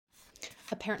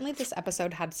Apparently, this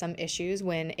episode had some issues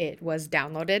when it was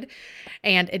downloaded,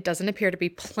 and it doesn't appear to be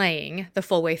playing the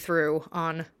full way through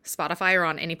on Spotify or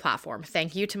on any platform.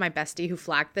 Thank you to my bestie who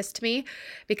flagged this to me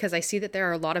because I see that there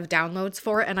are a lot of downloads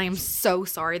for it, and I am so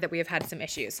sorry that we have had some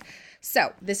issues.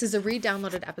 So, this is a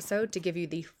re-downloaded episode to give you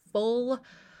the full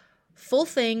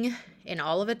thing in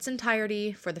all of its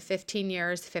entirety for the 15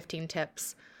 years, 15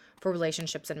 tips for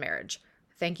relationships and marriage.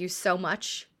 Thank you so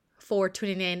much for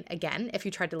tuning in again if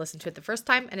you tried to listen to it the first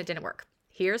time and it didn't work.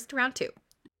 Here's to round two.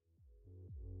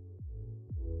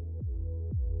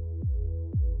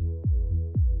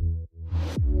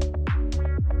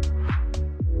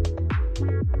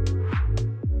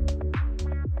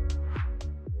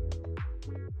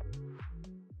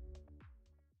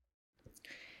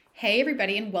 Hey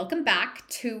everybody, and welcome back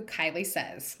to Kylie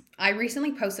Says. I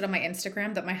recently posted on my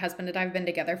Instagram that my husband and I have been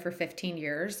together for 15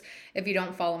 years. If you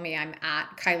don't follow me, I'm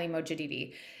at Kylie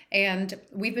Mojadidi. And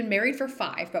we've been married for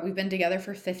 5, but we've been together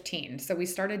for 15. So we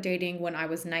started dating when I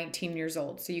was 19 years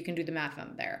old. So you can do the math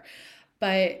on there.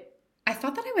 But I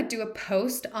thought that I would do a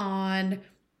post on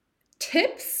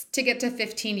tips to get to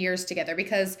 15 years together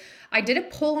because I did a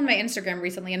poll on my Instagram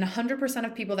recently and 100%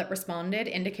 of people that responded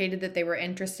indicated that they were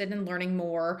interested in learning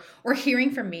more or hearing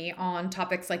from me on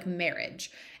topics like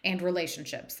marriage and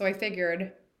relationships. So I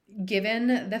figured,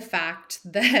 given the fact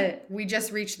that we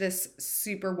just reached this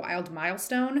super wild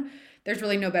milestone, there's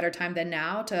really no better time than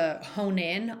now to hone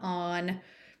in on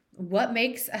what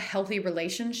makes a healthy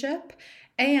relationship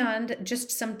and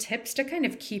just some tips to kind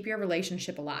of keep your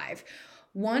relationship alive.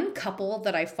 One couple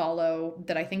that I follow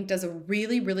that I think does a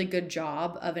really, really good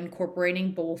job of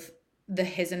incorporating both the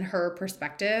his and her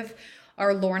perspective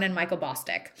are Lauren and Michael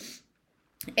Bostic.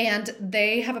 And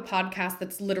they have a podcast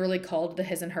that's literally called the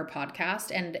His and Her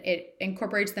Podcast, and it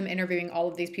incorporates them interviewing all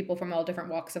of these people from all different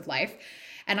walks of life.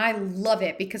 And I love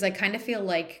it because I kind of feel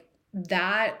like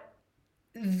that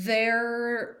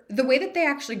the way that they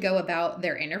actually go about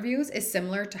their interviews is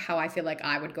similar to how I feel like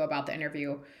I would go about the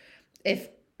interview if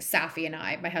Safi and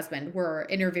I, my husband, were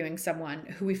interviewing someone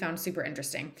who we found super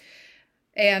interesting.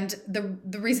 And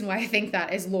the reason why I think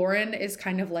that is Lauren is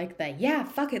kind of like yeah,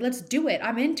 fuck it, let's do it.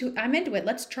 I'm into it.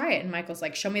 Let's try it. And Michael's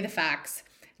like, show me the facts.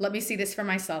 Let me see this for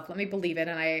myself. Let me believe it.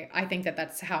 And I think that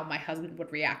that's how my husband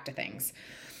would react to things.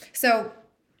 So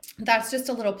that's just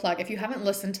a little plug. If you haven't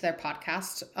listened to their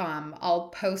podcast, I'll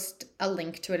post a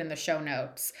link to it in the show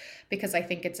notes because I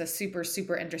think it's a super,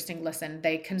 super interesting listen.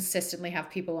 They consistently have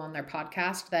people on their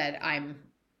podcast that I'm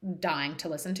dying to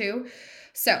listen to.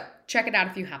 So check it out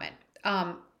if you haven't.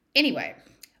 Anyway,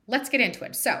 let's get into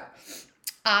it. So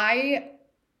I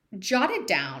jotted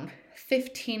down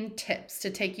 15 tips to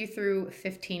take you through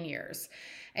 15 years.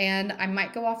 And I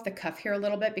might go off the cuff here a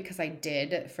little bit because I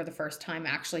did, for the first time,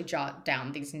 actually jot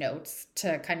down these notes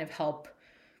to kind of help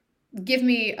give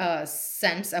me a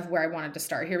sense of where I wanted to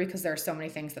start here because there are so many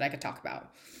things that I could talk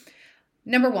about.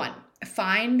 Number 1,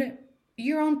 find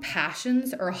your own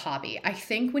passions or hobby. I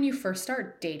think when you first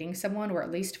start dating someone, or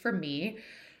at least for me,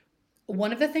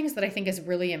 one of the things that I think is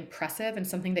really impressive and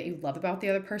something that you love about the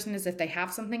other person is if they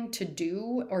have something to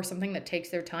do or something that takes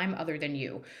their time other than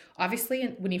you. Obviously,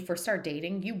 when you first start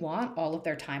dating, you want all of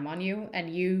their time on you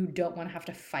and you don't want to have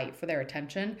to fight for their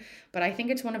attention. But I think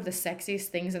it's one of the sexiest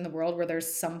things in the world where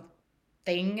there's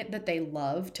something that they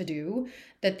love to do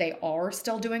that they are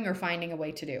still doing or finding a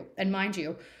way to do. And mind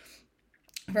you,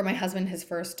 for my husband, his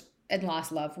first and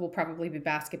last love will probably be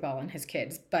basketball and his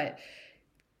kids. But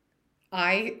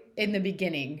I, in the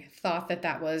beginning, thought that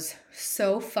that was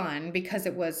so fun because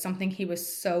it was something he was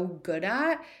so good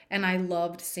at, and I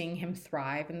loved seeing him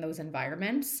thrive in those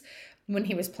environments. When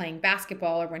he was playing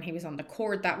basketball or when he was on the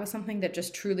court, that was something that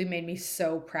just truly made me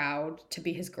so proud to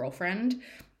be his girlfriend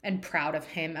and proud of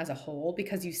him as a whole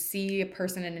because you see a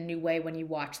person in a new way when you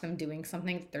watch them doing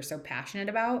something that they're so passionate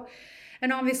about.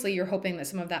 And obviously, you're hoping that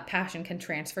some of that passion can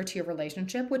transfer to your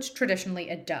relationship, which traditionally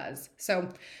it does. So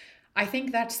I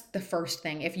think that's the first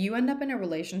thing. If you end up in a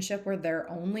relationship where their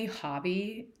only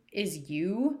hobby is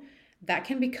you, that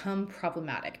can become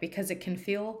problematic because it can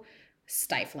feel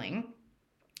stifling.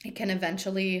 It can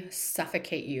eventually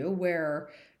suffocate you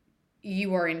where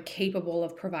you are incapable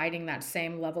of providing that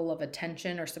same level of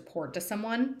attention or support to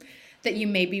someone that you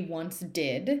maybe once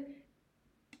did.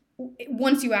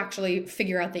 Once you actually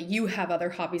figure out that you have other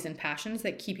hobbies and passions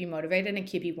that keep you motivated and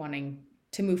keep you wanting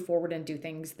to move forward and do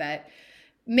things that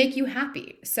make you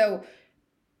happy. So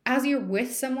as you're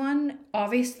with someone,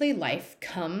 obviously life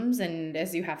comes, and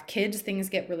as you have kids, things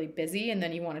get really busy, and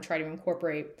then you want to try to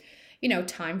incorporate,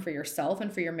 time for yourself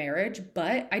and for your marriage.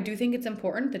 But I do think it's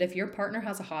important that if your partner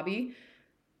has a hobby,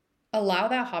 allow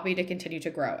that hobby to continue to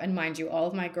grow. And mind you, all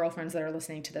of my girlfriends that are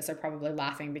listening to this are probably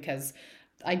laughing because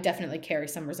I definitely carry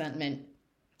some resentment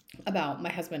about my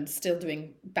husband still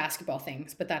doing basketball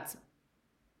things, but that's,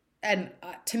 and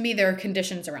to me, there are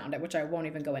conditions around it, which I won't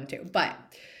even go into. But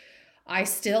I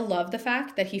still love the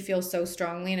fact that he feels so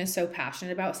strongly and is so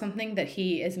passionate about something that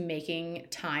he is making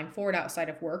time for it outside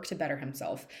of work to better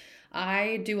himself.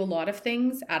 I do a lot of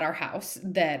things at our house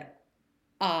that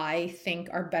I think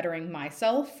are bettering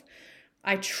myself.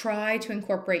 I try to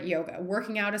incorporate yoga.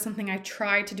 Working out is something I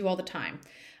try to do all the time.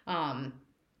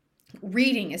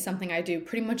 Reading is something I do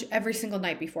pretty much every single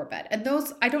night before bed. And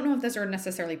those, I don't know if those are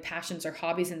necessarily passions or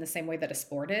hobbies in the same way that a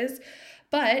sport is,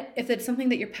 but if it's something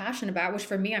that you're passionate about, which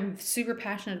for me, I'm super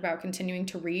passionate about continuing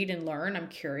to read and learn, I'm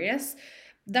curious.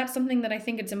 That's something that I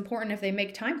think it's important if they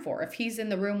make time for. If he's in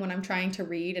the room when I'm trying to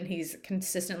read and he's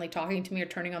consistently talking to me or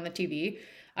turning on the TV,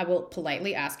 I will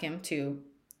politely ask him to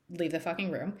leave the fucking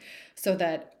room so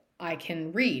that I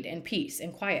can read in peace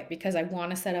and quiet, because I want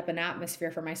to set up an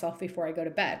atmosphere for myself before I go to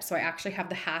bed. So I actually have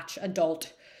the Hatch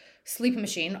adult sleep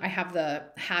machine. I have the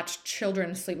Hatch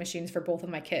children's sleep machines for both of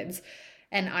my kids.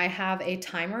 And I have a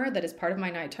timer that is part of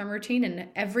my nighttime routine. And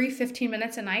every 15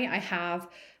 minutes a night, I have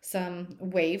some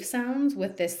wave sounds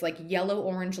with this like yellow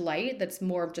orange light that's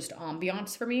more of just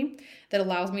ambiance for me, that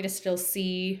allows me to still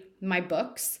see my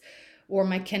books or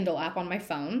my Kindle app on my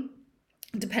phone,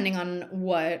 depending on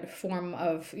what form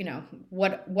of,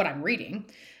 what I'm reading.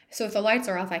 So if the lights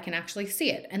are off, I can actually see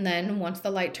it. And then once the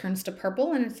light turns to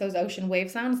purple and it's those ocean wave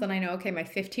sounds, then I know, okay, my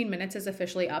 15 minutes is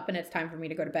officially up and it's time for me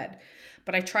to go to bed.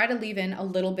 But I try to leave in a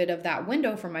little bit of that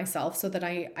window for myself so that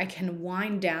I can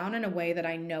wind down in a way that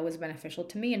I know is beneficial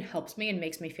to me and helps me and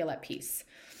makes me feel at peace.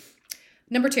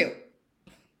 Number 2,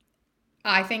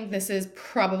 I think this is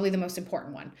probably the most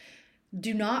important one.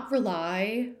 Do not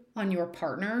rely on your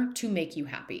partner to make you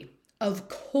happy. Of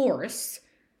course,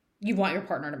 you want your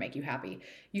partner to make you happy.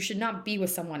 You should not be with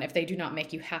someone if they do not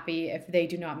make you happy, if they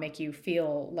do not make you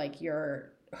feel like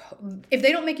if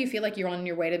they don't make you feel like you're on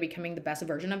your way to becoming the best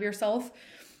version of yourself,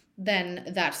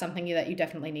 then that's something that you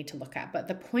definitely need to look at. But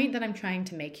the point that I'm trying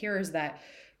to make here is that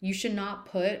you should not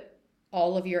put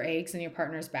all of your eggs in your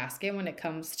partner's basket when it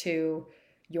comes to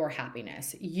your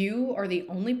happiness. You are the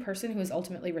only person who is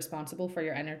ultimately responsible for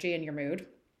your energy and your mood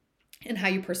and how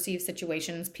you perceive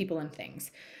situations, people, and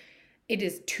things. It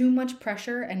is too much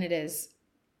pressure, and it is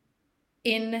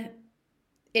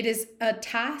a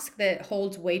task that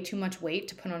holds way too much weight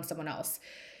to put on someone else.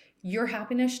 Your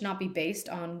happiness should not be based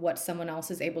on what someone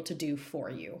else is able to do for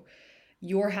you.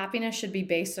 Your happiness should be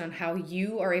based on how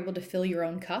you are able to fill your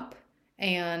own cup,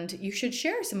 and you should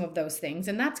share some of those things.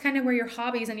 And that's kind of where your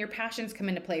hobbies and your passions come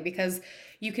into play, because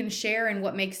you can share in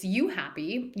what makes you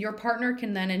happy. Your partner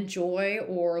can then enjoy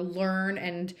or learn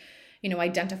and,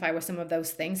 identify with some of those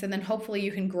things. And then hopefully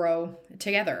you can grow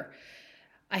together.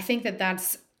 I think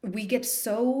that we get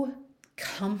so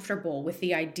comfortable with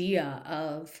the idea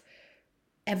of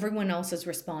everyone else is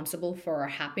responsible for our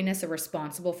happiness or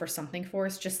responsible for something for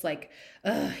us. Just like,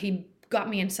 he got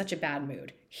me in such a bad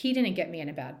mood. He didn't get me in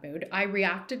a bad mood. I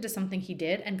reacted to something he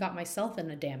did and got myself in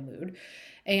a damn mood.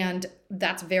 And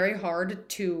that's very hard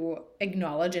to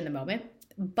acknowledge in the moment,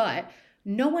 but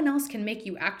no one else can make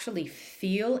you actually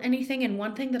feel anything. And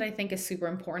one thing that I think is super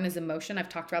important is emotion. I've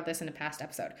talked about this in a past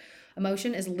episode.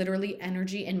 Emotion is literally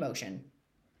energy in motion.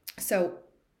 So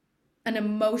an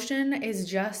emotion is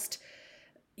just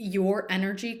your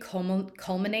energy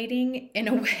culminating in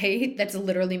a way that's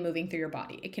literally moving through your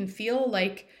body. It can feel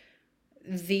like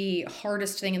the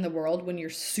hardest thing in the world when you're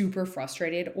super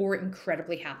frustrated or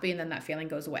incredibly happy, and then that feeling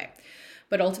goes away.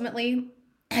 But ultimately,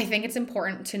 I think it's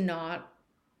important to not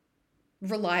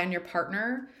rely on your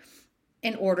partner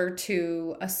in order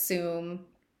to assume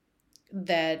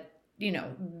that,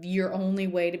 your only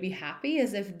way to be happy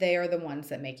is if they are the ones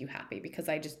that make you happy, because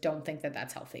I just don't think that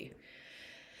that's healthy.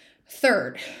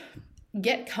 Third,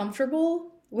 get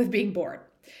comfortable with being bored.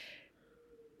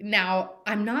 Now,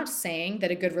 I'm not saying that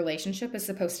a good relationship is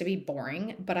supposed to be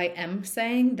boring, but I am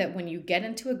saying that when you get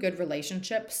into a good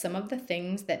relationship, some of the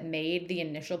things that made the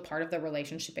initial part of the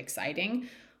relationship exciting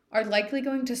are likely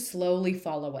going to slowly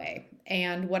fall away.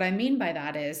 And what I mean by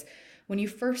that is, when you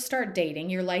first start dating,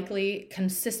 you're likely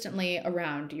consistently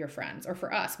around your friends. Or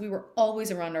for us, we were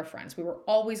always around our friends. We were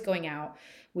always going out.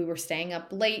 We were staying up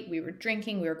late. We were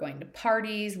drinking. We were going to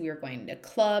parties. We were going to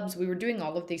clubs. We were doing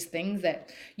all of these things that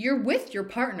you're with your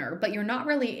partner, but you're not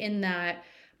really in that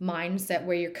mindset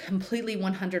where you're completely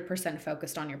 100%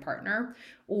 focused on your partner,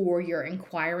 or you're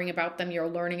inquiring about them. You're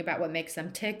learning about what makes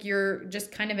them tick. You're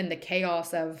just kind of in the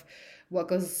chaos of what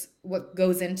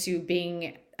goes into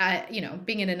being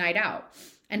in a night out.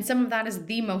 And some of that is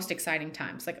the most exciting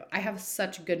times. Like I have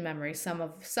such good memories,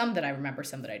 some that I remember,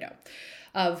 some that I don't,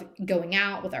 of going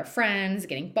out with our friends,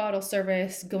 getting bottle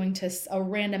service, going to a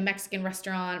random Mexican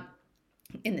restaurant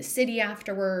in the city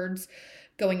afterwards,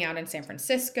 going out in San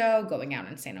Francisco, going out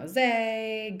in San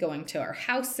Jose, going to our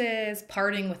houses,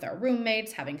 partying with our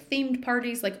roommates, having themed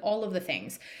parties, like all of the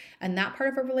things. And that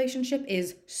part of a relationship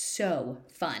is so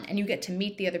fun. And you get to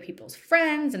meet the other people's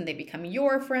friends and they become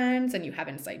your friends and you have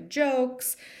inside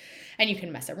jokes and you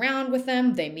can mess around with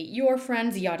them. They meet your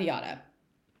friends, yada, yada.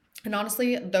 And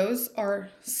honestly, those are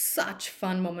such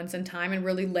fun moments in time and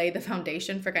really lay the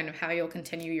foundation for kind of how you'll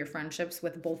continue your friendships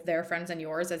with both their friends and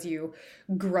yours as you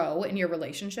grow in your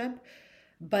relationship.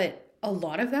 But a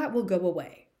lot of that will go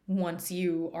away once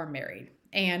you are married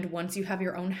and once you have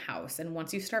your own house and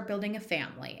once you start building a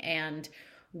family and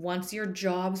once your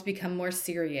jobs become more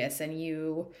serious and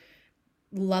you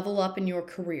level up in your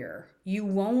career. You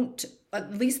won't,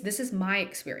 at least this is my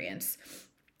experience,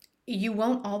 you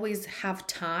won't always have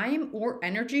time or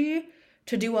energy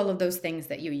to do all of those things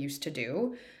that you used to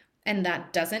do. And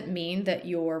that doesn't mean that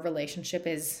your relationship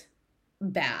is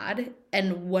bad.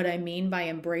 And what I mean by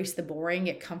embrace the boring,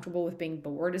 get comfortable with being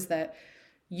bored, is that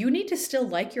you need to still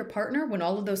like your partner when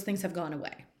all of those things have gone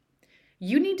away.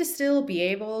 You need to still be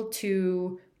able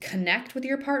to connect with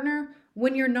your partner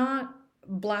when you're not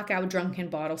blackout drunk in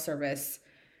bottle service,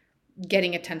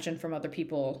 getting attention from other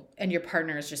people, and your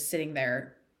partner is just sitting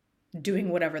there doing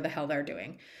whatever the hell they're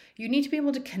doing. You need to be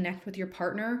able to connect with your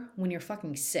partner when you're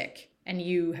fucking sick and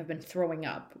you have been throwing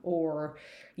up, or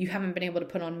you haven't been able to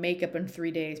put on makeup in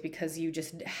 3 days because you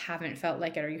just haven't felt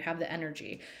like it, or you have the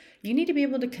energy. You need to be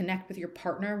able to connect with your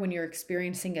partner when you're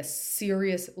experiencing a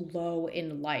serious low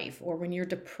in life, or when you're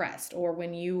depressed, or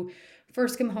when you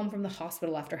first come home from the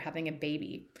hospital after having a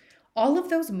baby. All of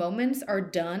those moments are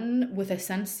done with a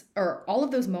sense, or all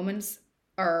of those moments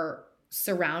are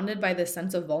surrounded by this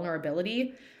sense of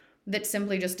vulnerability that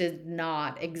simply just did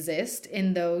not exist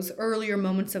in those earlier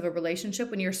moments of a relationship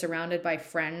when you're surrounded by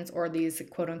friends or these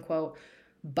quote unquote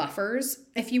buffers,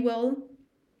 if you will,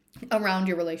 around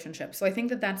your relationship. So I think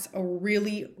that that's a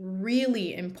really,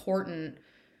 really important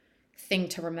thing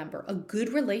to remember. A good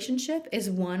relationship is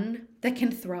one that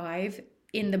can thrive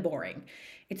in the boring.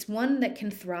 It's one that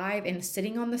can thrive in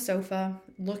sitting on the sofa,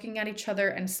 looking at each other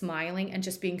and smiling and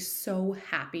just being so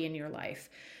happy in your life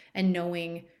and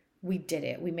knowing we did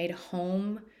it. We made a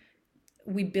home.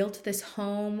 We built this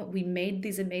home. We made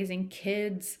these amazing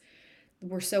kids.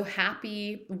 We're so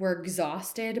happy. We're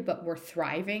exhausted, but we're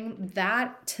thriving.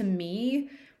 That to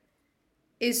me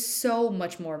is so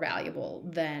much more valuable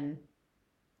than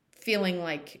feeling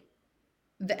like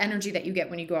the energy that you get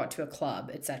when you go out to a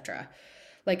club, etc.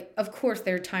 Like, of course,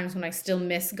 there are times when I still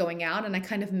miss going out and I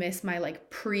kind of miss my like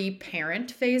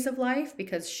pre-parent phase of life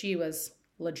because she was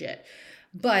legit.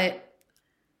 But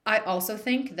I also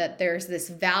think that there's this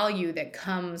value that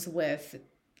comes with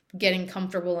getting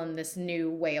comfortable in this new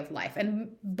way of life.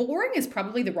 And boring is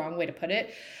probably the wrong way to put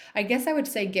it. I guess I would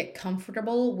say get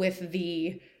comfortable with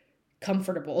the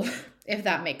comfortable, if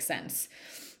that makes sense.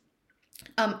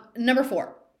 Number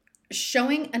 4,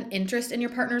 showing an interest in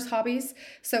your partner's hobbies.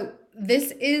 So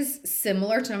this is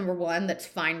similar to number 1, that's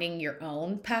finding your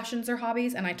own passions or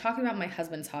hobbies. And I talk about my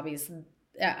husband's hobbies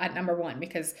at number 1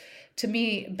 because to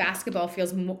me, basketball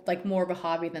feels like more of a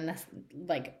hobby than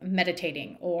like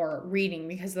meditating or reading,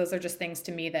 because those are just things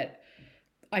to me that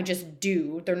I just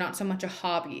do. They're not so much a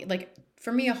hobby. Like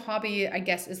for me, a hobby, I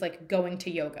guess, is like going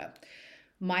to yoga.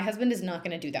 My husband is not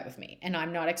going to do that with me, and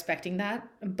I'm not expecting that,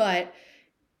 but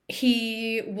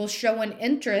he will show an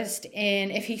interest in,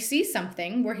 if he sees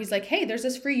something where he's like, hey, there's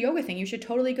this free yoga thing, you should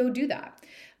totally go do that.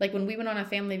 Like when we went on a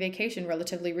family vacation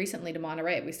relatively recently to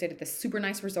Monterey, we stayed at this super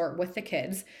nice resort with the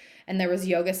kids, and there was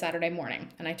yoga Saturday morning.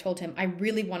 And I told him, I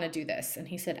really want to do this. And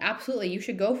he said, absolutely, you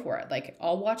should go for it. Like,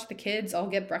 I'll watch the kids, I'll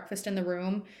get breakfast in the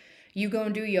room, you go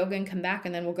and do yoga and come back,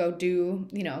 and then we'll go do,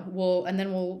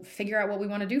 we'll figure out what we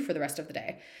want to do for the rest of the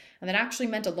day. And that actually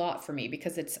meant a lot for me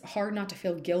because it's hard not to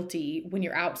feel guilty when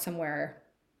you're out somewhere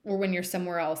or when you're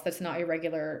somewhere else that's not your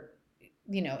regular,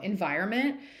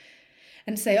 environment,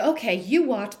 and say, okay, you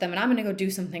watch them and I'm going to go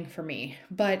do something for me.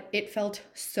 But it felt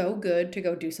so good to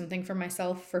go do something for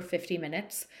myself for 50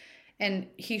 minutes. And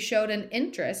he showed an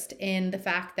interest in the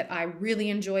fact that I really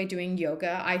enjoy doing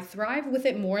yoga. I thrive with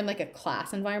it more in like a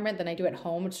class environment than I do at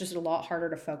home. It's just a lot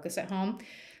harder to focus at home.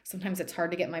 Sometimes it's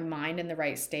hard to get my mind in the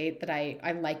right state that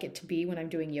I like it to be when I'm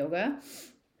doing yoga,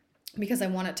 because I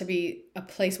want it to be a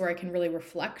place where I can really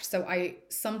reflect. So I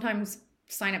sometimes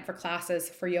sign up for classes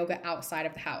for yoga outside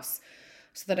of the house.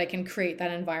 so that I can create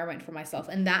that environment for myself.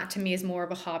 And that to me is more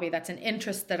of a hobby. That's an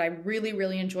interest that I really,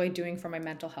 really enjoy doing for my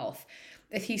mental health.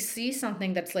 If he sees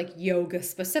something that's like yoga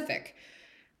specific,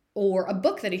 or a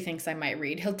book that he thinks I might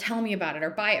read, he'll tell me about it or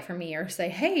buy it for me or say,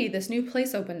 hey, this new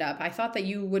place opened up. I thought that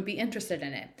you would be interested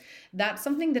in it. That's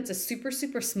something that's a super,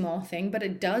 super small thing, but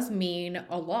it does mean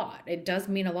a lot. It does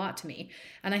mean a lot to me.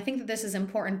 And I think that this is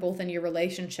important both in your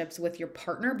relationships with your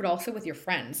partner, but also with your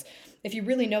friends. If you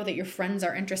really know that your friends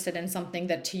are interested in something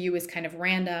that to you is kind of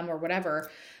random or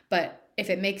whatever, but if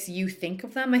it makes you think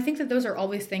of them, I think that those are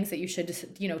always things that you should just,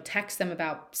 text them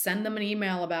about, send them an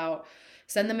email about,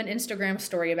 send them an Instagram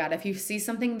story about. If you see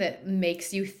something that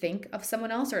makes you think of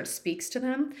someone else or it speaks to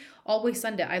them, always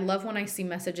send it. I love when I see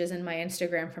messages in my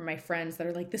Instagram from my friends that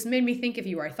are like, this made me think of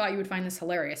you, or I thought you would find this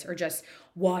hilarious, or just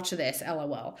watch this,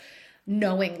 LOL.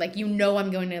 Knowing like, I'm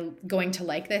going to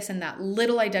like this, and that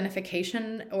little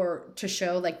identification or to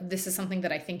show like this is something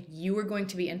that I think you are going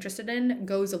to be interested in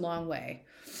goes a long way.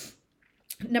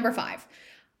 Number 5.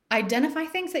 Identify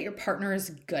things that your partner is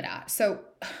good at. So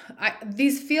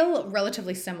these feel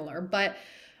relatively similar, but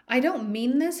I don't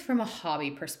mean this from a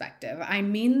hobby perspective. I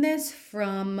mean this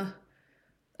from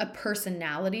a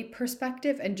personality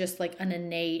perspective and just like an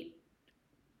innate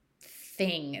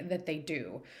thing that they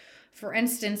do. For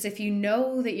instance, if you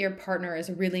know that your partner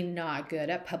is really not good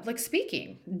at public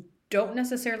speaking, don't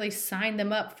necessarily sign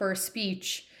them up for a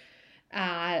speech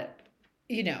at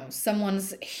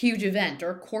someone's huge event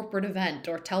or corporate event,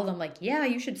 or tell them like, yeah,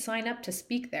 you should sign up to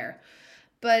speak there.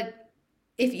 But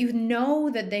if you know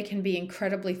that they can be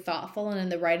incredibly thoughtful and in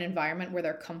the right environment where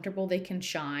they're comfortable, they can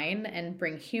shine and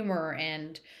bring humor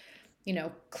and,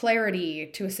 clarity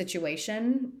to a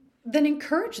situation, then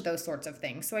encourage those sorts of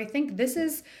things. So I think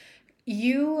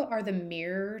you are the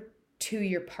mirror to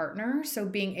your partner. So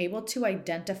being able to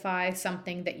identify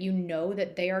something that you know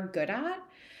that they are good at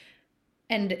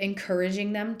and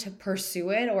encouraging them to pursue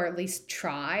it or at least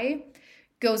try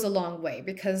goes a long way.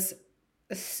 Because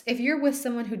if you're with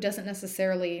someone who doesn't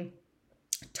necessarily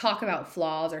talk about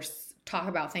flaws or talk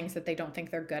about things that they don't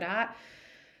think they're good at,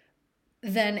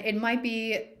 then it might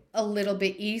be a little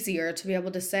bit easier to be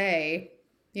able to say,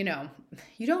 you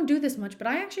don't do this much, but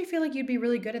I actually feel like you'd be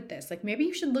really good at this. Like maybe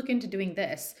you should look into doing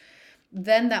this.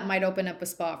 Then that might open up a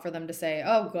spot for them to say,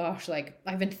 oh gosh, like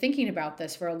I've been thinking about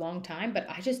this for a long time, but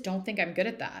I just don't think I'm good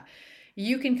at that.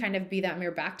 You can kind of be that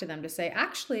mirror back to them to say,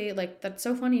 actually, like, that's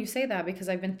so funny you say that because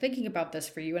I've been thinking about this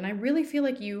for you. And I really feel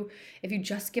like if you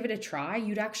just give it a try,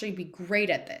 you'd actually be great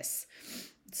at this.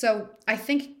 So I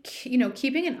think,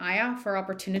 keeping an eye out for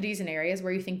opportunities in areas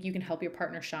where you think you can help your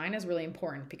partner shine is really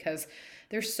important, because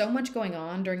there's so much going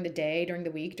on during the day, during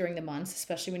the week, during the months,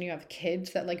 especially when you have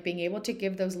kids, that like being able to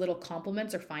give those little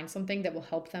compliments or find something that will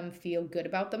help them feel good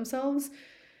about themselves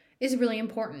is really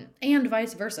important. And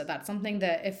vice versa. That's something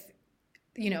that if,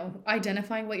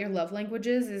 identifying what your love language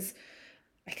is,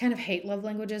 I kind of hate love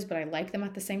languages, but I like them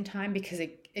at the same time because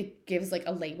it gives like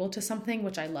a label to something,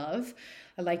 which I love.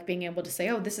 I like being able to say,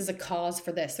 oh, this is a cause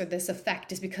for this, or this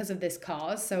effect is because of this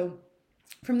cause. So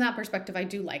from that perspective, I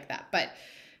do like that. But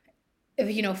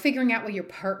figuring out what your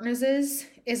partner's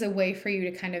is a way for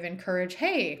you to kind of encourage,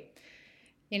 hey,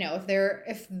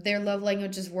 if their love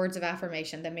language is words of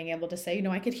affirmation, then being able to say,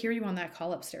 I could hear you on that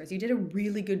call upstairs. You did a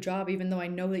really good job, even though I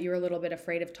know that you're a little bit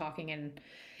afraid of talking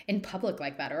in public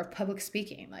like that, or of public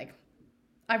speaking. Like,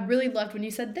 I really loved when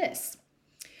you said this.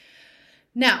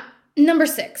 Now, number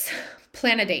 6,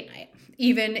 plan a date night.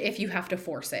 Even if you have to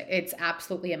force it, it's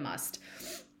absolutely a must.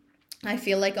 I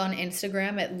feel like on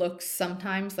Instagram, it looks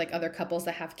sometimes like other couples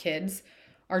that have kids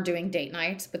are doing date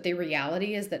nights, but the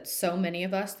reality is that so many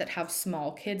of us that have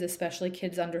small kids, especially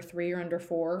kids under 3 or under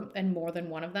 4 and more than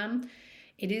one of them,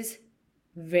 it is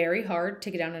very hard to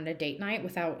get out on a date night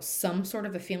without some sort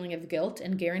of a feeling of guilt,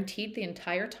 and guaranteed the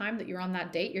entire time that you're on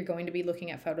that date, you're going to be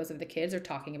looking at photos of the kids or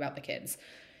talking about the kids.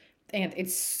 And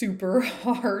it's super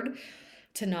hard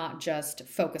to not just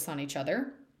focus on each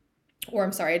other.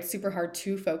 It's super hard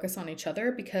to focus on each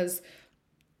other because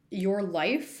your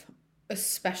life,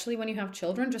 especially when you have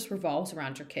children, just revolves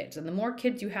around your kids. And the more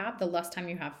kids you have, the less time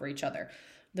you have for each other.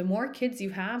 The more kids you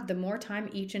have, the more time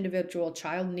each individual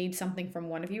child needs something from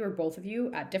one of you or both of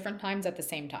you at different times at the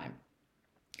same time.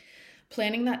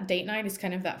 Planning that date night is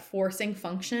kind of that forcing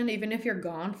function. Even if you're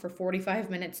gone for 45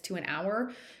 minutes to an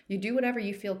hour, you do whatever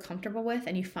you feel comfortable with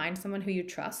and you find someone who you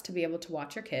trust to be able to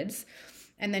watch your kids.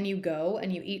 And then you go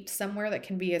and you eat somewhere that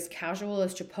can be as casual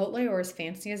as Chipotle or as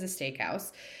fancy as a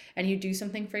steakhouse. And you do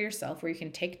something for yourself where you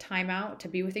can take time out to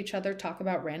be with each other, talk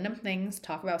about random things,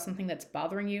 talk about something that's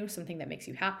bothering you, something that makes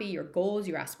you happy, your goals,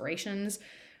 your aspirations.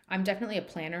 I'm definitely a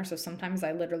planner, so sometimes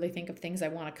I literally think of things I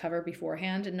want to cover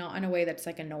beforehand, and not in a way that's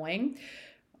like annoying,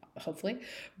 hopefully,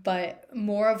 but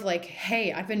more of like,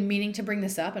 hey, I've been meaning to bring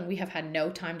this up and we have had no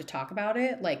time to talk about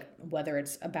it, like whether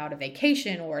it's about a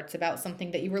vacation or it's about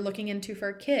something that you were looking into for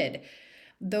a kid.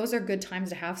 Those are good times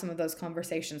to have some of those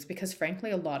conversations, because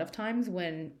frankly, a lot of times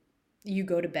when you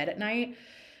go to bed at night,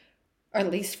 or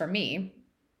at least for me,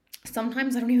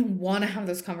 sometimes I don't even want to have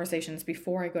those conversations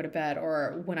before I go to bed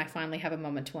or when I finally have a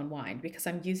moment to unwind, because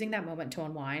I'm using that moment to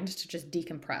unwind to just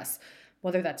decompress,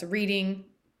 whether that's reading,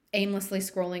 aimlessly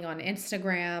scrolling on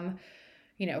Instagram,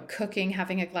 cooking,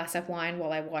 having a glass of wine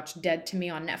while I watch Dead to Me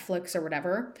on Netflix or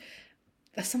whatever.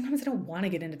 Sometimes I don't want to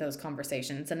get into those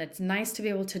conversations. And it's nice to be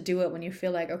able to do it when you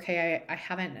feel like, okay, I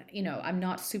haven't, I'm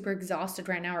not super exhausted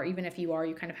right now. Or even if you are,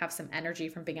 you kind of have some energy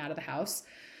from being out of the house.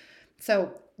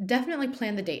 So definitely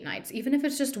plan the date nights. Even if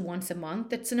it's just once a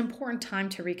month, it's an important time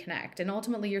to reconnect. And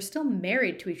ultimately, you're still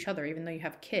married to each other, even though you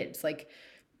have kids. Like,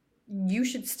 you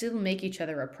should still make each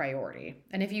other a priority.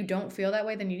 And if you don't feel that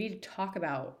way, then you need to talk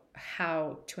about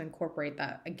how to incorporate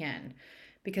that again.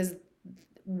 Because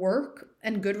work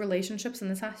and good relationships, and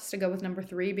this has to go with number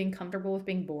 3, being comfortable with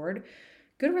being bored.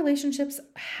 Good relationships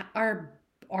are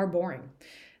boring.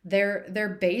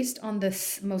 They're based on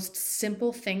the most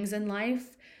simple things in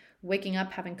life. Waking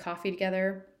up, having coffee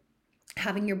together,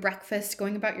 having your breakfast,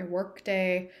 going about your work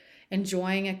day,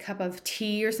 enjoying a cup of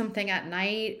tea or something at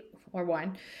night, or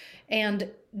wine,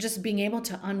 and just being able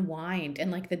to unwind.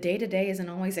 And like, the day-to-day isn't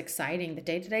always exciting. The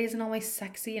day-to-day isn't always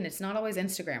sexy, and it's not always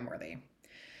Instagram worthy.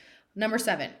 Number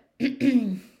 7,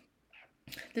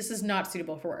 this is not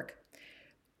suitable for work.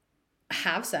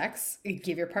 Have sex,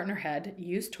 give your partner head,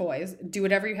 use toys, do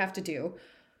whatever you have to do.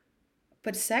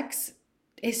 But sex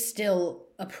is still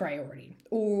a priority.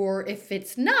 Or if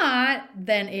it's not,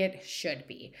 then it should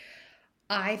be.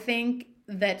 I think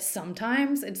that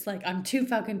sometimes it's like, I'm too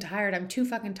fucking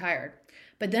tired.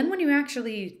 But then when you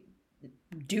actually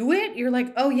do it, you're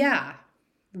like, oh yeah,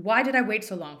 why did I wait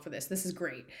so long for this? This is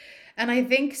great. And I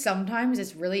think sometimes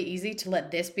it's really easy to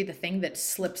let this be the thing that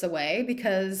slips away,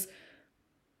 because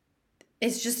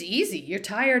it's just easy. You're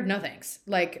tired, no thanks.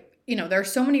 Like, there are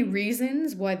so many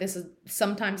reasons why this is,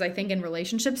 sometimes I think in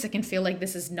relationships, it can feel like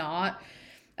this is not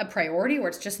a priority, or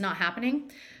it's just not happening.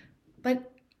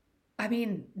 But I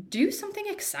mean, do something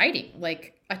exciting.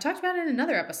 Like I talked about in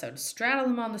another episode, straddle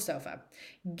him on the sofa,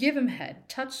 give him head,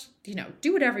 touch,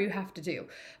 do whatever you have to do.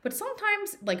 But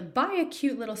sometimes, like, buy a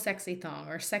cute little sexy thong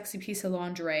or sexy piece of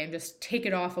lingerie and just take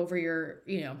it off over your,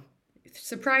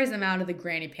 surprise them out of the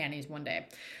granny panties one day.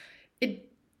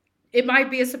 It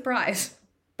might be a surprise,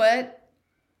 but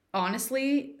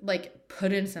honestly, like,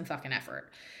 put in some fucking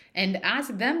effort and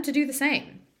ask them to do the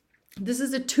same. This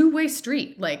is a two-way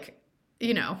street. Like,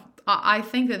 I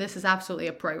think that this is absolutely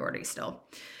a priority still.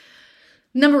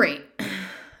 Number 8,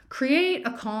 create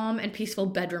a calm and peaceful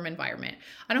bedroom environment.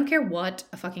 I don't care what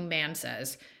a fucking man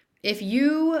says. If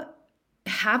you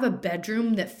have a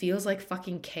bedroom that feels like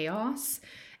fucking chaos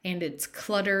and it's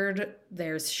cluttered,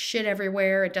 there's shit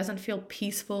everywhere, it doesn't feel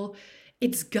peaceful,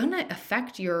 it's gonna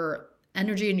affect your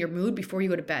energy and your mood before you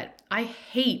go to bed. I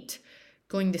hate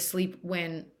going to sleep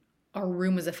when our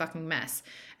room is a fucking mess.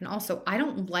 And also, I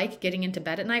don't like getting into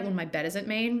bed at night when my bed isn't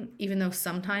made, even though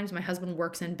sometimes my husband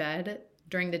works in bed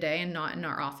during the day and not in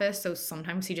our office. So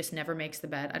sometimes he just never makes the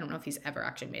bed. I don't know if he's ever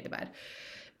actually made the bed.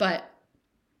 But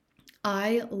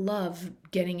I love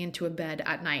getting into a bed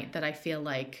at night that I feel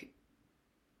like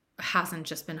hasn't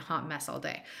just been a hot mess all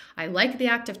day. I like the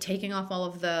act of taking off all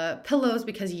of the pillows,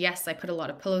 because yes, I put a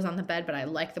lot of pillows on the bed, but I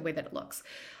like the way that it looks.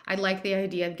 I like the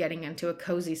idea of getting into a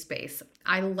cozy space.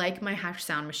 I like my Hush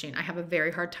sound machine. I have a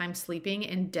very hard time sleeping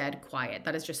in dead quiet.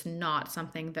 That is just not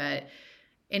something that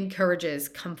encourages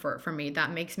comfort for me.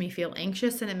 That makes me feel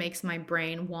anxious and it makes my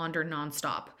brain wander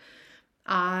nonstop.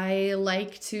 I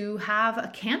like to have a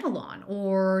candle on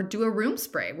or do a room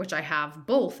spray, which I have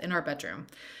both in our bedroom.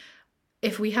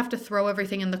 If we have to throw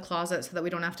everything in the closet so that we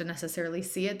don't have to necessarily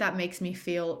see it, that makes me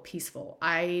feel peaceful.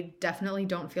 I definitely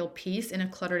don't feel peace in a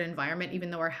cluttered environment, even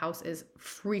though our house is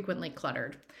frequently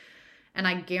cluttered. And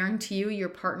I guarantee you, your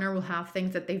partner will have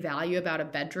things that they value about a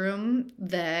bedroom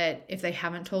that if they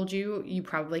haven't told you, you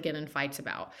probably get in fights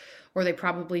about, or they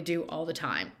probably do all the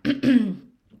time.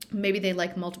 Maybe they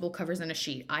like multiple covers in a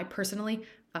sheet. I personally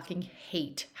fucking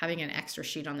hate having an extra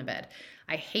sheet on the bed.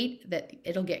 I hate that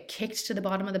it'll get kicked to the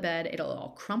bottom of the bed. It'll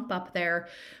all crump up there,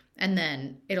 and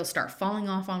then it'll start falling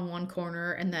off on one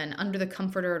corner, and then under the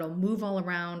comforter, it'll move all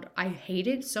around. I hate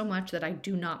it so much that I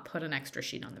do not put an extra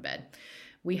sheet on the bed.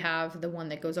 We have the one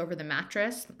that goes over the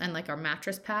mattress and like our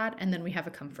mattress pad, and then we have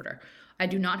a comforter. I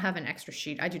do not have an extra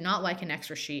sheet. I do not like an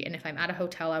extra sheet. And if I'm at a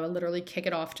hotel, I will literally kick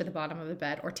it off to the bottom of the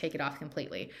bed or take it off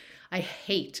completely. I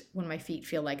hate when my feet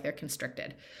feel like they're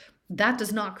constricted. That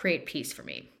does not create peace for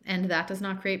me. And that does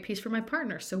not create peace for my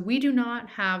partner. So we do not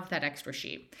have that extra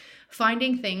sheet.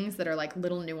 Finding things that are like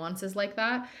little nuances like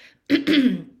that,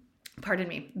 pardon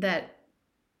me, that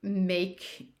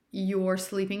make your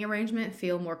sleeping arrangement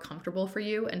feel more comfortable for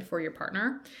you and for your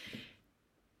partner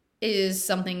is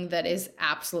something that is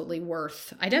absolutely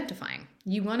worth identifying.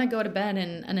 You want to go to bed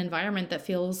in an environment that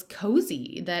feels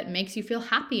cozy, that makes you feel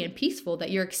happy and peaceful, that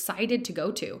you're excited to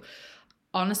go to.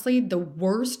 Honestly, the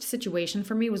worst situation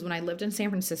for me was when I lived in San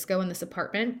Francisco in this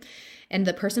apartment, and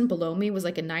the person below me was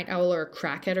like a night owl or a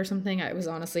crackhead or something. It was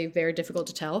honestly very difficult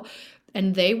to tell.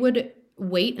 And they would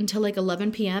wait until like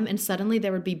 11 p.m. and suddenly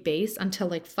there would be bass until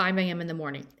like 5 a.m. in the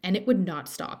morning, and it would not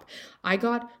stop. I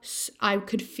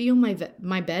could feel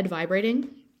my bed vibrating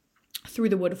through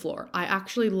the wood floor. I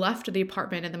actually left the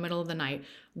apartment in the middle of the night,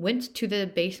 went to the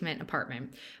basement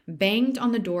apartment, banged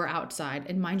on the door outside,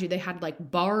 and mind you, they had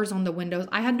like bars on the windows.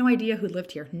 I had no idea who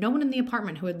lived here. No one in the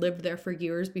apartment who had lived there for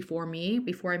years before me,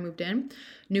 before I moved in,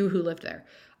 knew who lived there.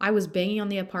 I was banging on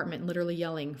the apartment, literally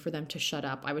yelling for them to shut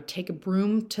up. I would take a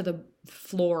broom to the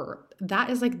floor. That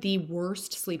is like the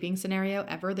worst sleeping scenario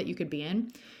ever that you could be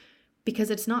in, because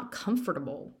it's not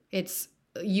comfortable.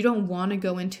 You don't want to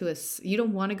go into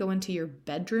your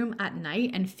bedroom at night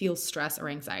and feel stress or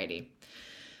anxiety.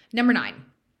 Number 9,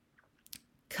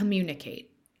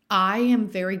 communicate. I am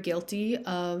very guilty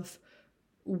of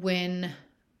when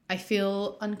I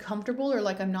feel uncomfortable or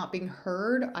like I'm not being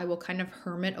heard, I will kind of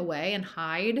hermit away and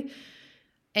hide.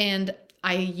 And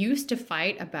I used to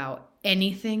fight about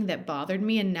anything that bothered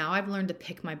me, and now I've learned to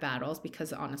pick my battles,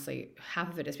 because honestly,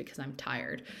 half of it is because I'm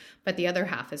tired. But the other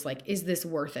half is like, is this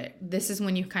worth it? This is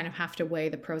when you kind of have to weigh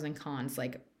the pros and cons.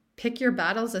 Like, pick your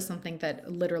battles is something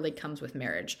that literally comes with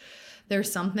marriage.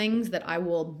 There's some things that I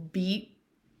will beat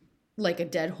like a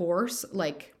dead horse,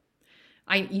 like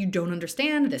you don't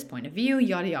understand this point of view,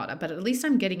 yada yada, but at least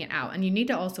I'm getting it out. And you need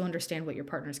to also understand what your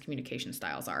partner's communication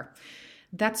styles are.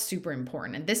 That's super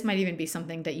important. And this might even be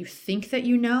something that you think that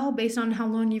you know based on how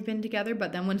long you've been together.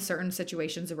 But then when certain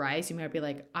situations arise, you might be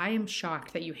like, I am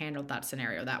shocked that you handled that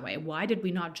scenario that way. Why did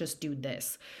we not just do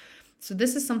this? So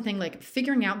this is something like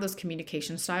figuring out those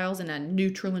communication styles in a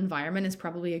neutral environment is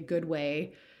probably a good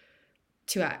way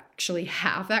to actually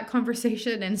have that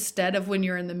conversation instead of when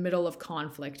you're in the middle of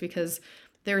conflict, because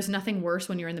there's nothing worse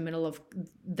than when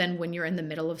you're in the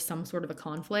middle of some sort of a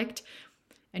conflict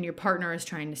and your partner is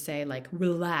trying to say like,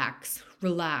 relax,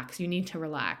 you need to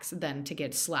relax, than to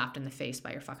get slapped in the face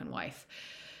by your fucking wife.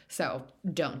 So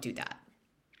don't do that.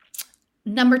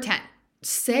 Number 10,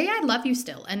 say I love you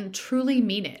still and truly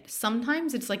mean it.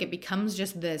 Sometimes it's like it becomes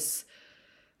just this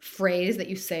phrase that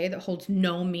you say that holds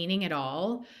no meaning at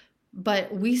all,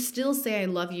 but we still say I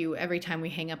love you every time we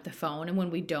hang up the phone. And when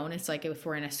we don't, it's like if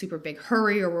we're in a super big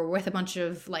hurry or we're with a bunch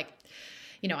of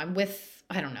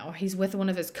he's with one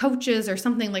of his coaches or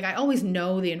something. Like, I always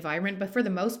know the environment, but for the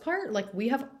most part, like, we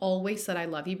have always said I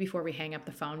love you before we hang up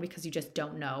the phone, because you just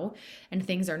don't know and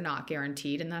things are not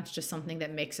guaranteed. And that's just something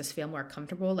that makes us feel more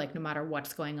comfortable. Like, no matter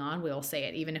what's going on, we'll say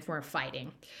it, even if we're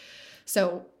fighting.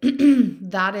 So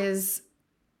that is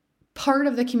part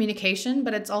of the communication,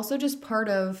 but it's also just part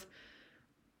of,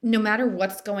 no matter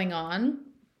what's going on,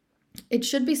 it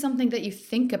should be something that you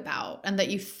think about and that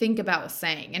you think about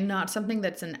saying, and not something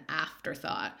that's an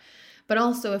afterthought. But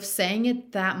also, if saying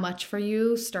it that much for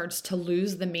you starts to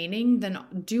lose the meaning, then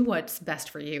do what's best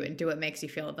for you and do what makes you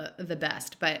feel the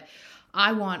best. But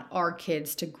I want our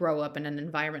kids to grow up in an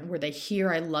environment where they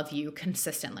hear I love you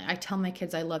consistently. I tell my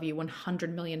kids I love you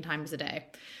 100 million times a day.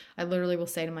 I literally will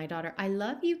say to my daughter, I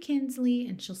love you, Kinsley.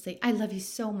 And she'll say, I love you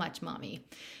so much, Mommy.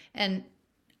 And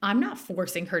I'm not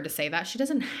forcing her to say that. She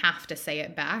doesn't have to say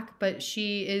it back, but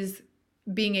she is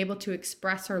being able to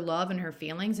express her love and her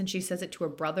feelings. And she says it to her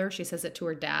brother. She says it to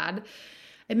her dad.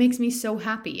 It makes me so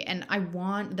happy. And I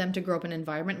want them to grow up in an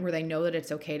environment where they know that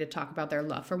it's okay to talk about their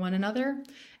love for one another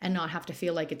and not have to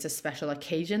feel like it's a special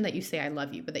occasion that you say I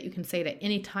love you, but that you can say it at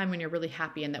any time when you're really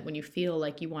happy and that when you feel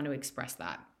like you want to express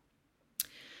that.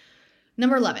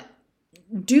 Number 11.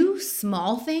 Do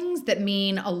small things that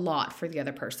mean a lot for the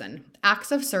other person.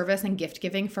 Acts of service and gift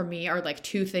giving for me are like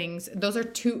two things. Those are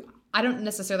two. I don't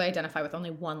necessarily identify with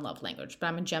only one love language, but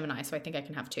I'm a Gemini, so I think I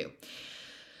can have two.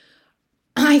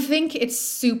 I think it's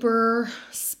super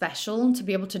special to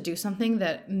be able to do something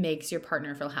that makes your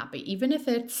partner feel happy. Even if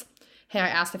it's, hey, I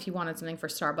asked if he wanted something for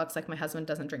Starbucks, like my husband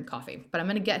doesn't drink coffee, but I'm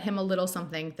going to get him a little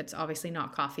something that's obviously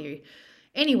not coffee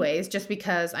anyways, just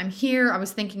because I'm here, I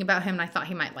was thinking about him and I thought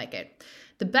he might like it.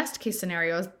 The best case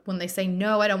scenario is when they say,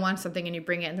 no, I don't want something, and you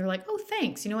bring it and they're like, oh,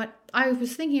 thanks. You know what? I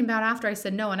was thinking about after I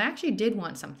said no, and I actually did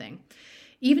want something.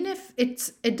 Even if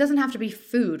it doesn't have to be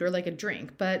food or like a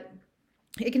drink, but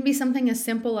it can be something as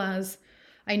simple as,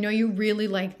 I know you really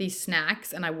like these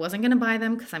snacks and I wasn't going to buy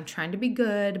them because I'm trying to be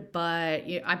good, but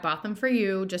I bought them for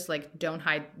you. Just like, don't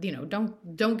hide,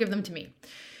 don't give them to me.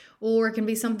 Or it can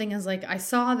be something as like, I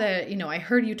saw that, I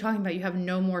heard you talking about you have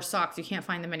no more socks. You can't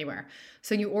find them anywhere.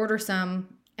 So you order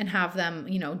some and have them,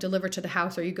 delivered to the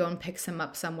house, or you go and pick some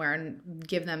up somewhere and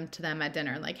give them to them at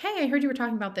dinner. Like, hey, I heard you were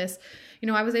talking about this.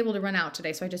 I was able to run out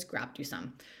today, so I just grabbed you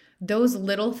some. Those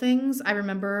little things I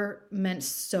remember meant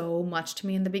so much to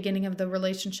me in the beginning of the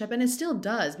relationship. And it still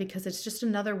does, because it's just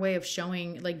another way of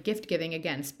showing, like, gift giving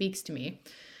again speaks to me.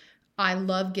 I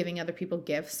love giving other people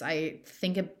gifts. I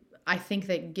think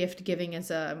that gift giving is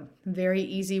a very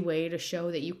easy way to show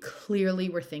that you clearly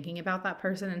were thinking about that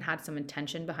person and had some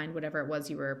intention behind whatever it was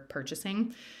you were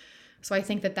purchasing. So I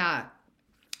think that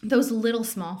those little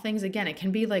small things, again, it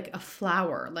can be like a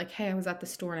flower, like, hey, I was at the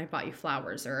store and I bought you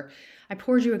flowers, or I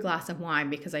poured you a glass of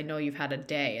wine because I know you've had a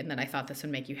day and then I thought this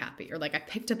would make you happy, or like, I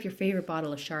picked up your favorite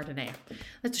bottle of Chardonnay.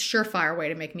 That's a surefire way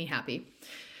to make me happy.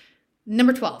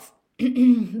 Number 12.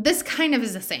 This kind of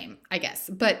is the same, I guess,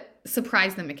 but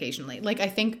surprise them occasionally. Like, I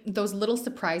think those little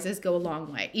surprises go a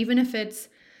long way, even if it's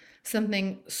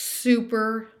something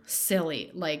super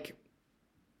silly, like,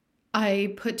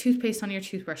 I put toothpaste on your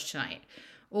toothbrush tonight,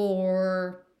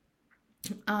 or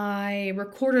I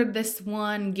recorded this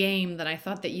one game that I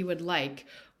thought that you would like.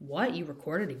 What? You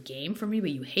recorded a game for me,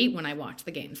 but you hate when I watch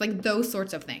the games. Like, those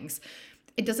sorts of things.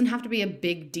 It doesn't have to be a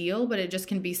big deal, but it just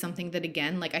can be something that,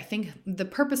 again, like, I think the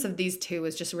purpose of these two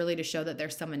is just really to show that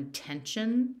there's some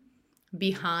intention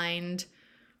behind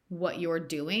what you're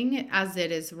doing as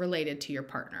it is related to your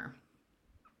partner.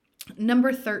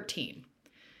 Number 13.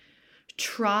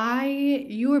 Try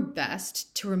your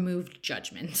best to remove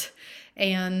judgment.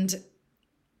 And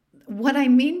what I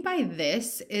mean by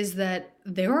this is that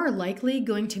there are likely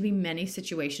going to be many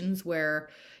situations where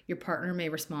your partner may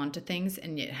respond to things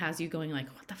and it has you going like,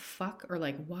 what the fuck? Or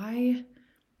like, why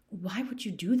would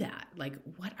you do that? Like,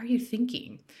 what are you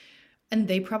thinking? And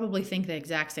they probably think the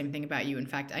exact same thing about you. In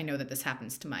fact, I know that this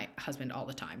happens to my husband all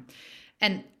the time.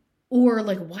 Or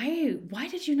like, why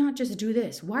did you not just do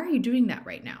this? Why are you doing that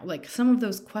right now? Like, some of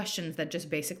those questions that just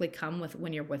basically come with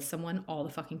when you're with someone all the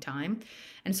fucking time.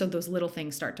 And so those little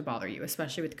things start to bother you,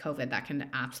 especially with COVID. That can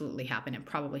absolutely happen. It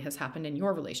probably has happened in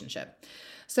your relationship.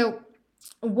 So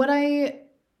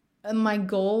my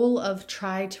goal of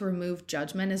try to remove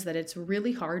judgment is that it's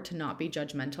really hard to not be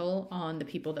judgmental on the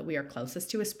people that we are closest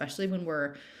to, especially when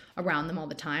we're around them all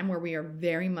the time, where we are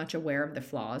very much aware of the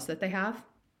flaws that they have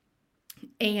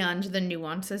and the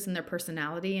nuances in their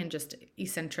personality and just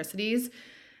eccentricities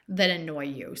that annoy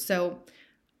you. So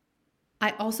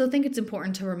I also think it's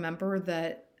important to remember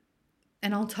that,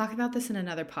 and I'll talk about this in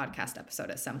another podcast episode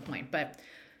at some point, but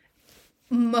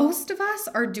most of us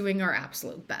are doing our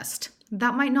absolute best.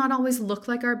 That might not always look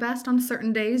like our best on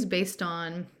certain days based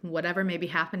on whatever may be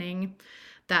happening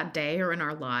that day or in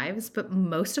our lives, but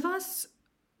most of us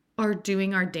are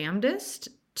doing our damnedest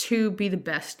to be the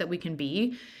best that we can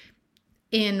be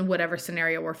in whatever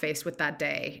scenario we're faced with that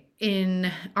day, in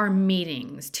our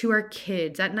meetings, to our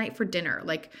kids, at night for dinner.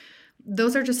 Like,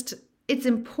 those are just, it's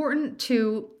important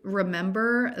to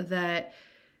remember that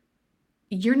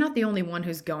you're not the only one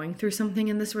who's going through something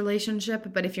in this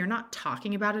relationship, but if you're not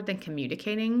talking about it and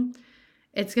communicating,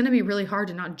 it's going to be really hard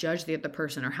to not judge the other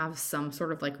person or have some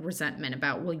sort of like resentment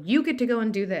about, well, you get to go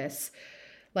and do this,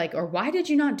 like, or why did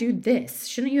you not do this?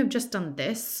 Shouldn't you have just done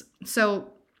this?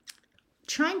 So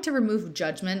trying to remove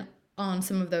judgment on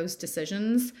some of those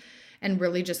decisions and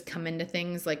really just come into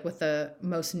things like with the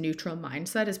most neutral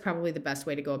mindset is probably the best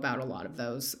way to go about a lot of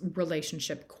those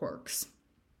relationship quirks.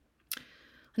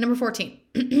 Number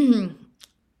 14.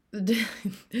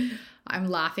 I'm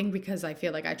laughing because I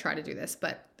feel like I try to do this,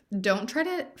 but don't try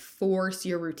to force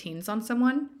your routines on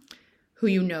someone who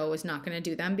you know is not going to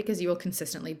do them, because you will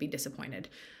consistently be disappointed.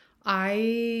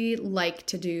 I like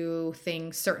to do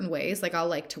things certain ways. Like, I'll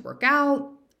like to work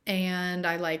out, and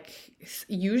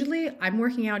usually I'm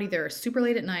working out either super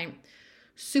late at night,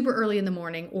 super early in the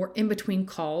morning, or in between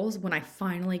calls when I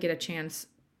finally get a chance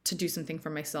to do something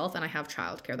for myself and I have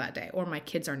childcare that day, or my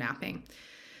kids are napping.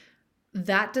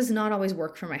 That does not always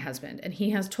work for my husband. And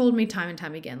he has told me time and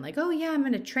time again, like, oh yeah, I'm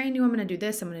going to train you. I'm going to do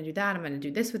this. I'm going to do that. I'm going to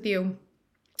do this with you.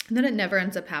 And then it never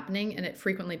ends up happening, and it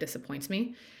frequently disappoints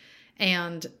me.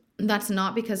 And That's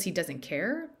not because he doesn't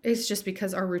care. It's just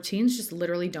because our routines just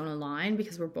literally don't align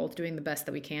because we're both doing the best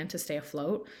that we can to stay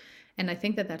afloat. And I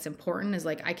think that that's important is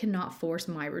like, I cannot force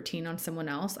my routine on someone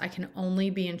else. I can only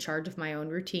be in charge of my own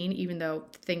routine, even though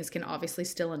things can obviously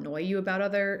still annoy you about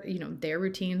other, their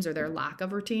routines or their lack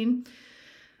of routine.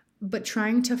 But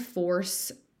trying to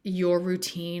force your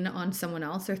routine on someone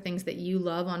else or things that you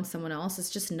love on someone else is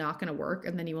just not going to work.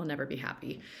 And then you will never be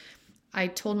happy. I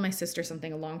told my sister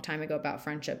something a long time ago about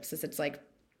friendships is it's like,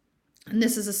 and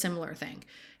this is a similar thing.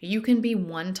 You can be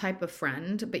one type of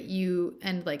friend, but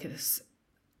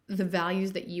the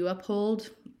values that you uphold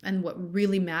and what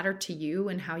really matter to you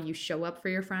and how you show up for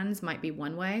your friends might be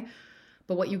one way,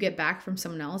 but what you get back from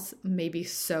someone else may be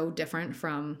so different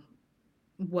from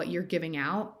what you're giving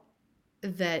out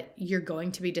that you're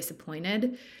going to be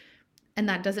disappointed. And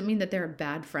that doesn't mean that they're a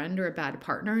bad friend or a bad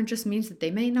partner. It just means that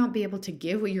they may not be able to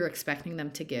give what you're expecting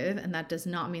them to give. And that does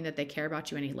not mean that they care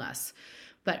about you any less.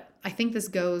 But I think this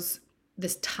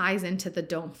ties into the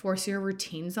don't force your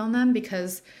routines on them,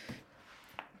 because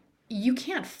you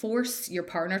can't force your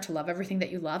partner to love everything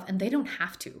that you love, and they don't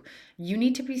have to. You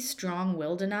need to be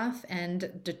strong-willed enough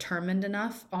and determined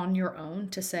enough on your own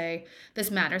to say, this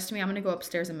matters to me. I'm going to go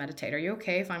upstairs and meditate. Are you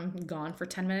okay if I'm gone for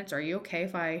 10 minutes? Are you okay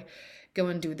if I go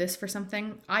and do this for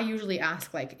something? I usually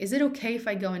ask, like, is it okay if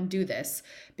I go and do this?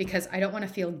 Because I don't want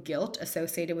to feel guilt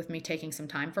associated with me taking some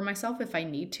time for myself if I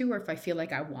need to, or if I feel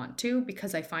like I want to,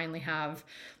 because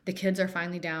the kids are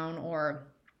finally down, or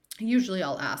usually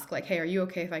I'll ask, like, hey, are you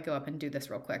okay if I go up and do this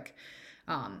real quick?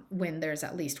 When there's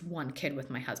at least one kid with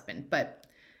my husband. But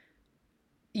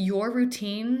your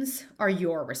routines are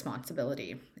your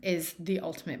responsibility is the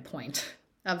ultimate point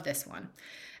of this one.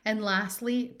 And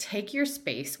lastly, take your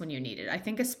space when you need it. I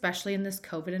think especially in this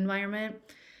COVID environment,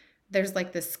 there's I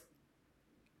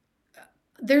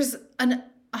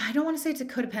don't want to say it's a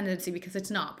codependency because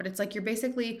it's not, but it's like you're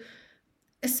basically,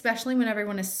 especially when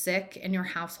everyone is sick in your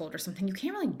household or something, you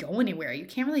can't really go anywhere. You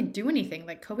can't really do anything.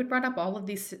 Like COVID brought up all of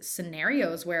these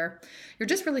scenarios where you're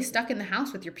just really stuck in the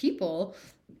house with your people.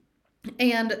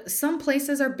 And some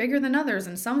places are bigger than others,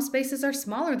 and some spaces are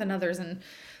smaller than others. And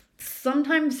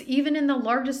sometimes even in the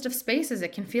largest of spaces,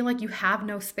 it can feel like you have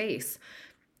no space.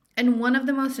 And one of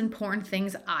the most important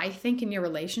things I think in your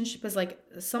relationship is like,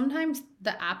 sometimes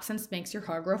the absence makes your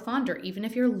heart grow fonder, even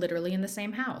if you're literally in the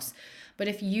same house. But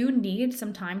if you need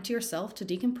some time to yourself to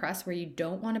decompress where you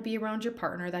don't want to be around your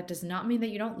partner, that does not mean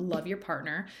that you don't love your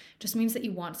partner. It just means that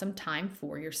you want some time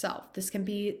for yourself. This can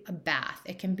be a bath.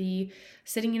 It can be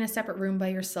sitting in a separate room by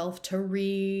yourself to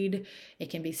read. It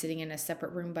can be sitting in a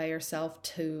separate room by yourself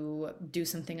to do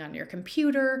something on your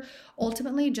computer.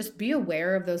 Ultimately, just be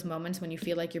aware of those moments when you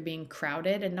feel like you're being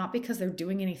crowded, and not because they're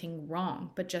doing anything wrong,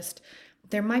 but just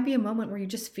there might be a moment where you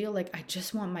just feel like, I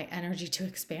just want my energy to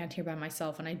expand here by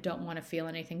myself, and I don't want to feel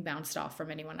anything bounced off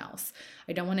from anyone else.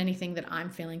 I don't want anything that I'm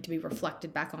feeling to be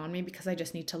reflected back on me, because I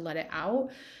just need to let it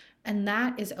out. And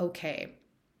that is okay.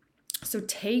 So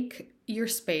take your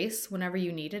space whenever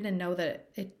you need it, and know that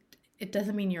it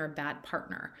doesn't mean you're a bad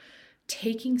partner.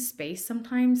 Taking space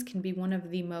sometimes can be one of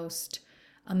the most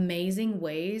amazing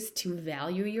ways to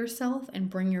value yourself and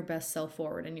bring your best self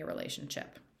forward in your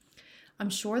relationship. I'm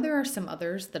sure there are some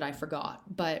others that I forgot,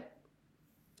 but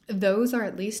those are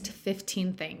at least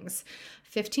 15 things,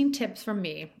 15 tips from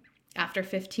me after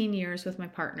 15 years with my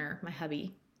partner, my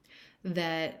hubby,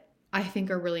 that I think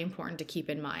are really important to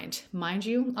keep in mind. Mind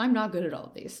you, I'm not good at all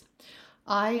of these.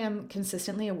 I am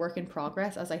consistently a work in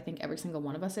progress, as I think every single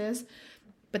one of us is,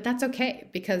 but that's okay,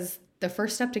 because the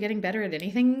first step to getting better at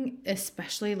anything,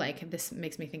 especially like this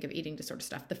makes me think of eating disorder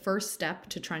stuff. The first step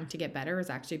to trying to get better is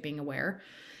actually being aware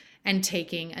and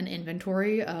taking an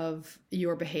inventory of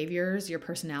your behaviors, your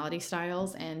personality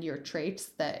styles, and your traits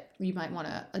that you might want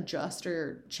to adjust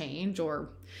or change or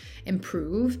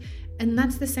improve. And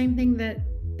that's the same thing that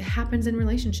happens in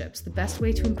relationships. The best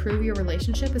way to improve your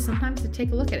relationship is sometimes to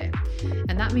take a look at it.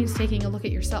 And that means taking a look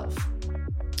at yourself.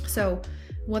 So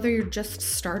whether you're just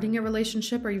starting a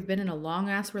relationship, or you've been in a long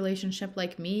ass relationship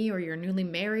like me, or you're newly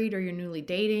married, or you're newly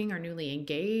dating, or newly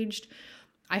engaged,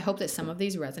 I hope that some of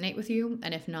these resonate with you.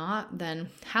 And if not, then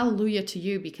hallelujah to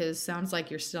you, because it sounds like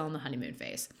you're still in the honeymoon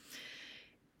phase.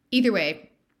 Either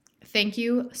way, thank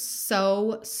you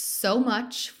so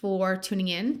much for tuning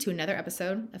in to another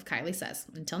episode of Kylie Says.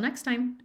 Until next time.